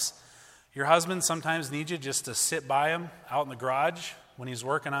wives, your husband sometimes needs you just to sit by him out in the garage when he's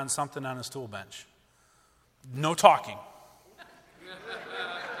working on something on his tool bench. No talking.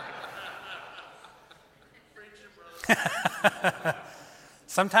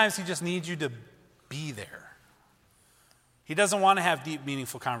 Sometimes he just needs you to be there. He doesn't want to have deep,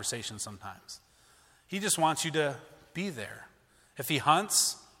 meaningful conversations sometimes. He just wants you to be there. If he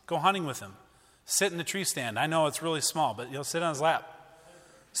hunts, go hunting with him. Sit in the tree stand. I know it's really small, but sit on his lap.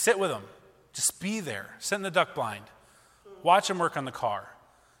 Sit with him. Just be there. Sit in the duck blind. Watch him work on the car.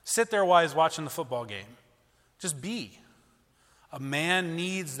 Sit there while he's watching the football game. Just be. A man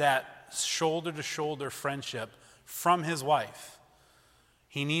needs that shoulder-to-shoulder friendship from his wife.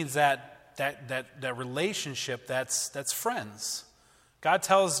 He needs that relationship that's friends. God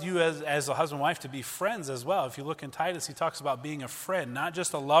tells you as a husband and wife to be friends as well. If you look in Titus, he talks about being a friend, not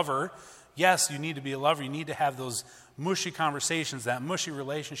just a lover. Yes, you need to be a lover. You need to have those mushy conversations, that mushy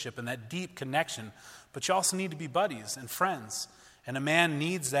relationship, and that deep connection. But you also need to be buddies and friends. And a man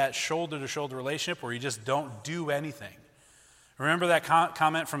needs that shoulder-to-shoulder relationship where you just don't do anything. Remember that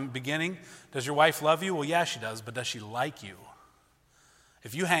comment from the beginning? Does your wife love you? Well, yeah, she does, but does she like you?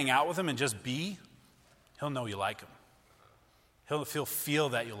 If you hang out with him and just be, he'll know you like him. He'll feel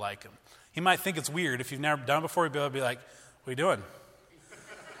that you like him. He might think it's weird. If you've never done it before, he'll be like, what are you doing?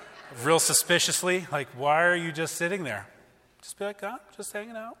 Real suspiciously, like, why are you just sitting there? Just be like, just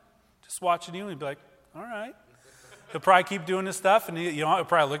hanging out, just watching you. And he'd be like, all right. He'll probably keep doing his stuff, and he'll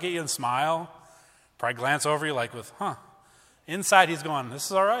probably look at you and smile, probably glance over you like with, Inside he's going, this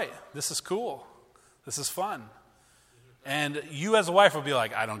is all right. This is cool. This is fun. And you as a wife will be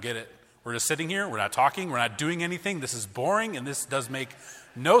like, I don't get it. We're just sitting here. We're not talking. We're not doing anything. This is boring, and this does make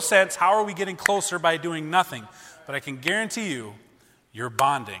no sense. How are we getting closer by doing nothing? But I can guarantee you, you're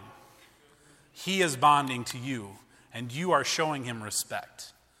bonding. He is bonding to you, and you are showing him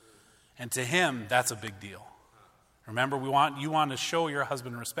respect. And to him, that's a big deal. Remember, you want to show your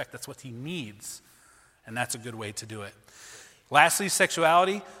husband respect. That's what he needs, and that's a good way to do it. Lastly,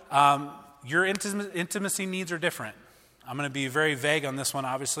 sexuality. Your intimacy needs are different. I'm going to be very vague on this one,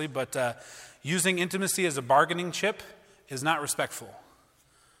 obviously, but using intimacy as a bargaining chip is not respectful,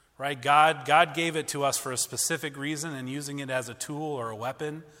 right? God gave it to us for a specific reason, and using it as a tool or a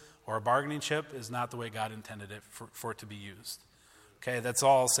weapon or a bargaining chip is not the way God intended it for it to be used. Okay, that's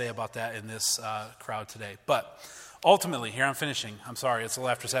all I'll say about that in this crowd today. But ultimately, here I'm finishing. I'm sorry, it's a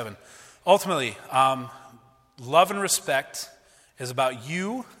little after 7. Ultimately, love and respect is about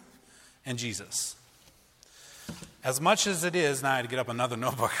you and Jesus. As much as it is, now I had to get up another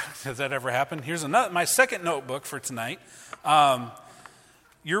notebook. Has that ever happened? Here's my second notebook for tonight.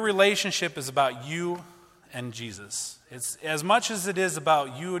 Your relationship is about you and Jesus. It's as much as it is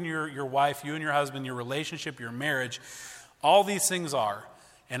about you and your wife, you and your husband, your relationship, your marriage. All these things are.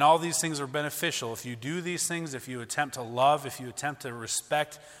 And all these things are beneficial. If you do these things, if you attempt to love, if you attempt to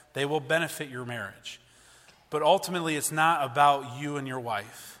respect, they will benefit your marriage. But ultimately, it's not about you and your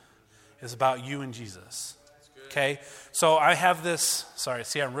wife. It's about you and Jesus. Okay? So I have this. Sorry,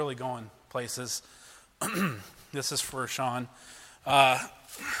 see, I'm really going places. This is for Sean. I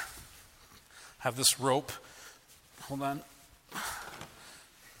have this rope. Hold on.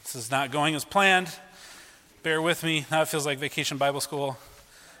 This is not going as planned. Bear with me. Now it feels like Vacation Bible School.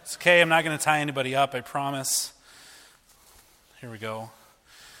 It's okay. I'm not going to tie anybody up, I promise. Here we go.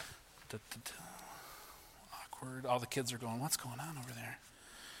 Awkward. All the kids are going, what's going on over there?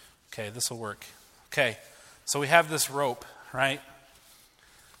 Okay, this will work. Okay, so we have this rope, right?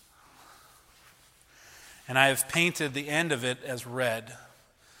 And I have painted the end of it as red.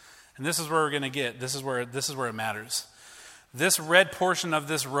 And this is where we're going to get. This is where it matters. This red portion of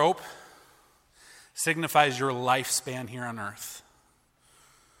this rope signifies your lifespan here on earth.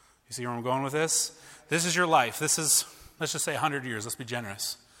 You see where I'm going with this? This is your life. This is, let's just say 100 years. Let's be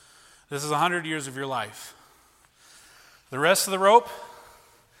generous. This is 100 years of your life. The rest of the rope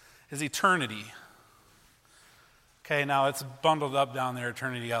is eternity. Okay, now it's bundled up down there.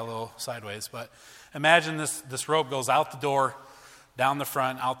 Eternity got a little sideways. But imagine this rope goes out the door, down the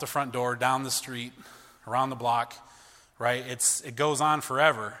front, out the front door, down the street, around the block, right? It goes on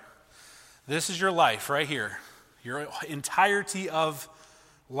forever. This is your life right here. Your entirety of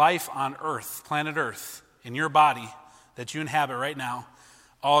life on Earth, planet Earth, in your body that you inhabit right now,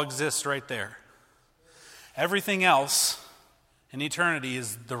 all exists right there. Everything else in eternity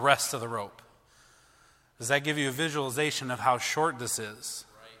is the rest of the rope. Does that give you a visualization of how short this is?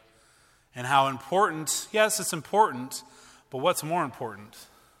 Right. And how important, yes, it's important, but what's more important?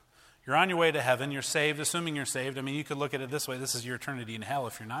 You're on your way to heaven, you're saved, assuming you're saved. I mean, you could look at it this way, this is your eternity in hell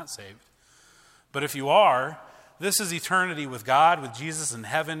if you're not saved. But if you are, this is eternity with God, with Jesus in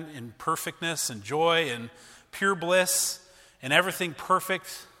heaven, in perfectness and joy and pure bliss and everything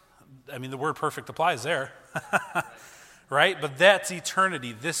perfect. I mean, the word perfect applies there. Right? But that's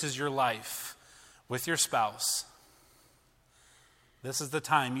eternity. This is your life with your spouse. This is the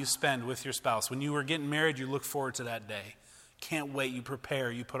time you spend with your spouse. When you were getting married, you look forward to that day. Can't wait. You prepare.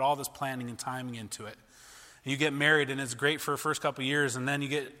 You put all this planning and timing into it. And you get married, and it's great for the first couple of years, and then you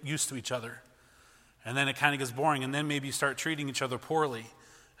get used to each other. And then it kind of gets boring, and then maybe you start treating each other poorly.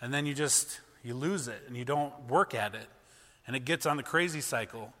 And then you lose it, and you don't work at it. And it gets on the crazy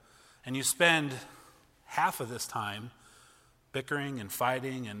cycle. And you spend half of this time bickering and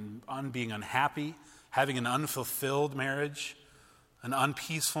fighting and being unhappy, having an unfulfilled marriage, an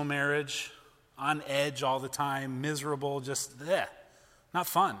unpeaceful marriage, on edge all the time, miserable, just not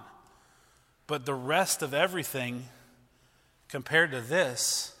fun. But the rest of everything compared to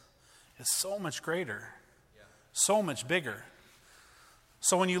this is so much greater, so much bigger.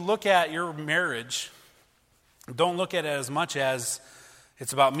 So when you look at your marriage, don't look at it as much as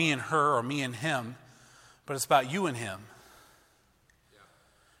it's about me and her or me and him, but it's about you and him.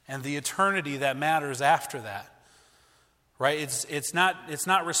 And the eternity that matters after that. Right? It's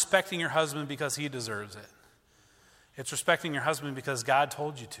not respecting your husband because he deserves it. It's respecting your husband because God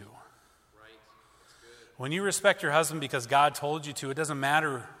told you to. Right. When you respect your husband because God told you to, it doesn't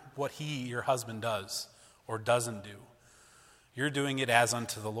matter what your husband does or doesn't do. You're doing it as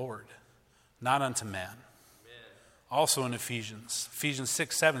unto the Lord, not unto man. Amen. Also in Ephesians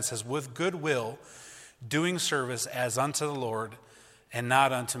 6:7 says, with good will, doing service as unto the Lord and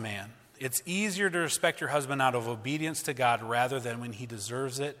not unto man. It's easier to respect your husband out of obedience to God rather than when he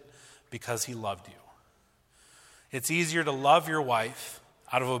deserves it because he loved you. It's easier to love your wife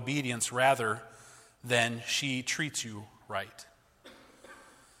out of obedience rather than she treats you right.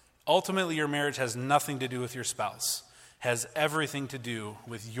 Ultimately, your marriage has nothing to do with your spouse. It has everything to do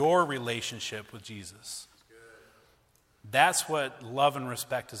with your relationship with Jesus. That's what love and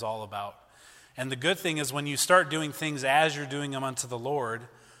respect is all about. And the good thing is when you start doing things as you're doing them unto the Lord,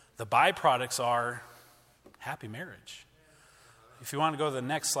 the byproducts are happy marriage. If you want to go to the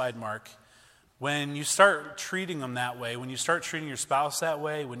next slide, Mark, when you start treating them that way, when you start treating your spouse that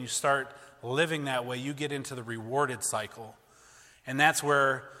way, when you start living that way, you get into the rewarded cycle. And that's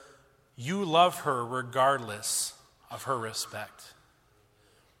where you love her regardless of her respect.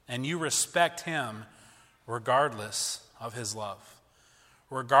 And you respect him regardless of his love.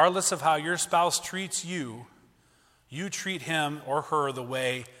 Regardless of how your spouse treats you, you treat him or her the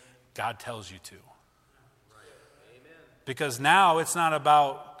way God tells you to. Because now it's not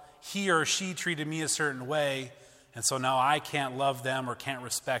about he or she treated me a certain way, and so now I can't love them or can't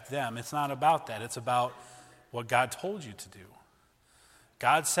respect them. It's not about that. It's about what God told you to do.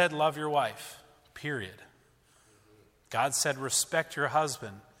 God said love your wife, period. God said respect your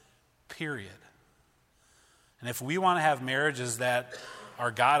husband, period. And if we want to have marriages that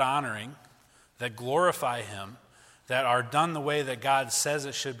are God-honoring, that glorify him, that are done the way that God says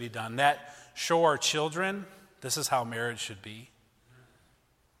it should be done, that show our children this is how marriage should be,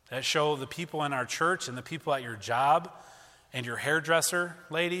 that show the people in our church and the people at your job and your hairdresser,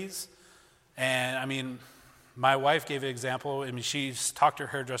 ladies. And I mean, my wife gave an example. I mean, she's talked to her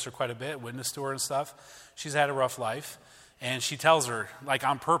hairdresser quite a bit, witnessed to her and stuff. She's had a rough life. And she tells her, like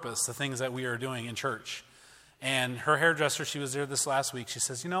on purpose, the things that we are doing in church. And her hairdresser, she was there this last week. She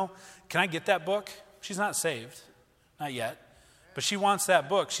says, can I get that book? She's not saved. Not yet. But she wants that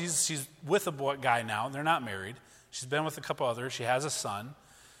book. She's with a guy now. They're not married. She's been with a couple others. She has a son.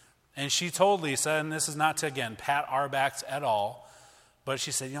 And she told Lisa, and this is not to, again, pat our backs at all, but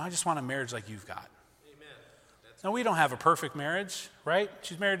she said, I just want a marriage like you've got. Amen. Now, we don't have a perfect marriage, right?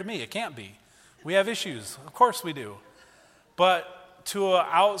 She's married to me. It can't be. We have issues. Of course we do. But to an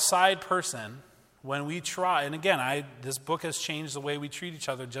outside person, when we try, and again, this book has changed the way we treat each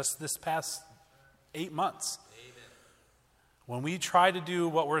other just this past 8 months. Amen. When we try to do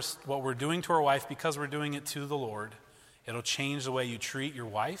what we're doing to our wife because we're doing it to the Lord, it'll change the way you treat your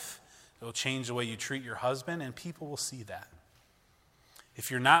wife. It'll change the way you treat your husband, and people will see that.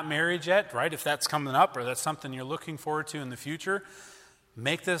 If you're not married yet, right, if that's coming up or that's something you're looking forward to in the future,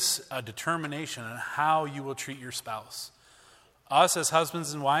 make this a determination on how you will treat your spouse. Us as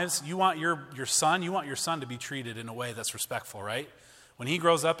husbands and wives, you want your son to be treated in a way that's respectful, right? When he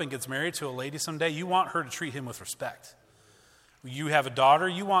grows up and gets married to a lady someday, you want her to treat him with respect. You have a daughter,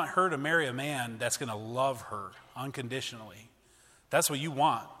 you want her to marry a man that's going to love her unconditionally. That's what you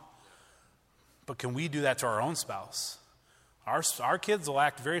want. But can we do that to our own spouse? Our kids will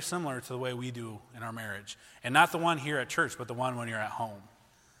act very similar to the way we do in our marriage. And not the one here at church, but the one when you're at home.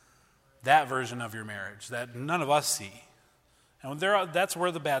 That version of your marriage that none of us see. And that's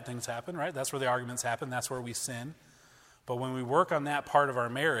where the bad things happen, right? That's where the arguments happen. That's where we sin. But when we work on that part of our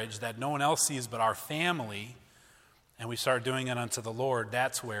marriage that no one else sees but our family, and we start doing it unto the Lord,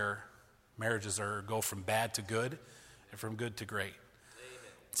 that's where marriages go from bad to good and from good to great.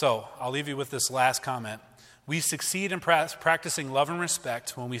 Amen. So I'll leave you with this last comment. We succeed in practicing love and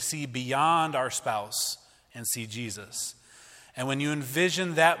respect when we see beyond our spouse and see Jesus. And when you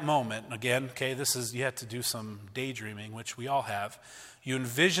envision that moment, again, okay, you have to do some daydreaming, which we all have. You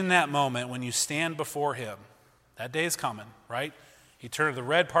envision that moment when you stand before him. That day is coming, right? The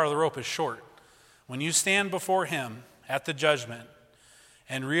red part of the rope is short. When you stand before him at the judgment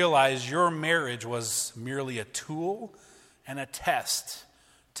and realize your marriage was merely a tool and a test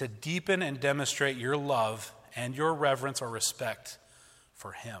to deepen and demonstrate your love and your reverence or respect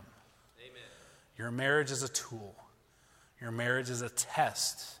for him. Amen. Your marriage is a tool. Your marriage is a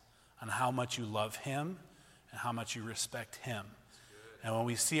test on how much you love him and how much you respect him. And when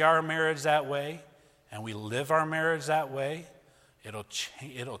we see our marriage that way and we live our marriage that way, it'll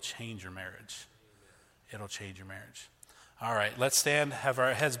change your marriage. It'll change your marriage. All right, let's stand, have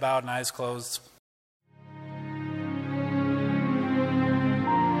our heads bowed and eyes closed.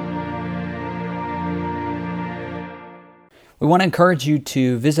 We want to encourage you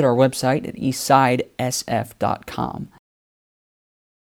to visit our website at eastsidesf.com.